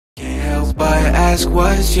ask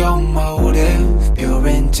what's your motive? Pure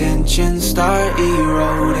intentions start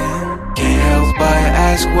eroding. Can't help but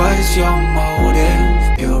ask what's your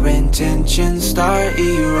motive? Pure intentions start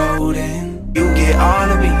eroding. You get all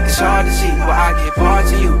of me, it's hard to see, but I get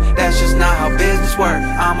parts of you. That's just not how business work,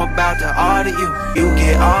 I'm about to audit you. You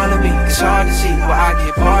get all of me, it's hard to see, but I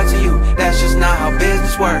get parts of you. That's just not how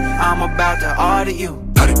business work, I'm about to audit you.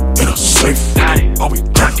 Had it in a safe, I'll be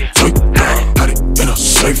gonna take that. Had it in a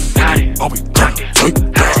safe, I'll be gonna take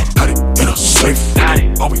that. Had it in a safe,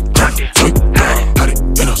 I'll be gonna take that. Had it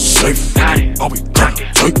in a safe, I'll be gonna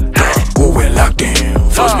take that. Who we locked in,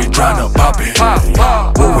 first be tryna pop it.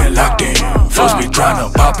 Who we locked in, first be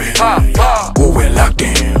tryna pop it. Who we locked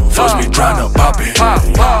in, first be tryna pop it.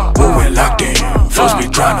 Who we locked in, first be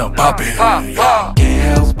tryna pop it.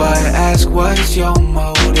 Can't help but ask what's your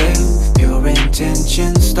motive? Pure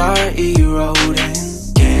intentions start eroding.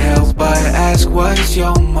 Can't help but ask what's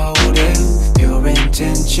your motive? Pure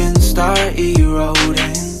intentions start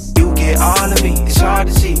eroding. You get all of me, it's hard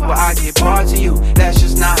to see, but I get parts of you. That's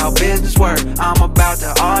just not how business work, I'm about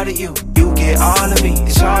to audit you. You get all of me,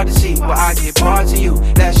 it's hard to see, but I get parts of you.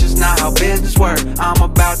 That's just not how business work, I'm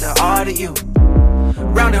about to audit you.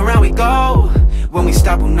 Round and round we go, when we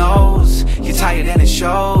stop who knows? You're tired and it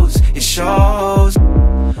shows, it shows.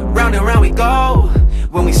 Round and round we go,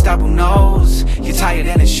 when we stop who knows? You're tired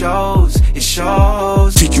and it shows, it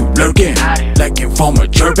shows. See you lurking, like informer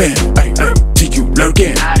chirping. Ay, ay. See you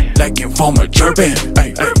lurking, like informer chirping.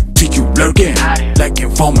 Ay, ay. See you lurking, like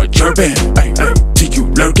informer chirping. Ay, ay. See you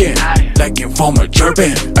lurking, like informer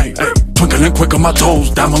chirping. Ay, ay. Twinkling quick on my toes,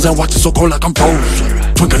 diamonds and watches so cold like I'm froze.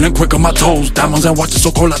 Twinkling quick on my toes, diamonds and watches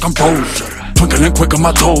so cold like I'm froze. Twinkling quick on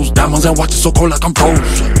my toes, diamonds and watches so cold like I'm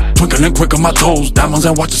froze. Twinkling quick on my toes, diamonds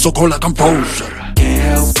and watches so cold like I'm froze. Can't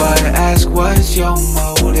help but ask what's your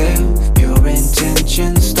motive? Pure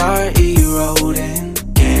intentions start eroding.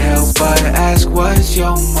 Can't help but ask what's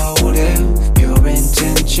your motive? Pure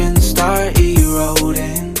intentions start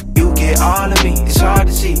eroding. You get all of me, it's hard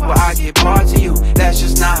to see, but I get parts of you. That's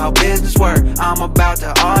just not how business work, I'm about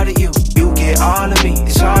to audit you. You get all of me,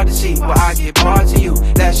 it's hard to see, but I get parts of you.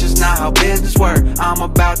 That's just not how business work, I'm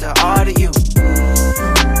about to audit you.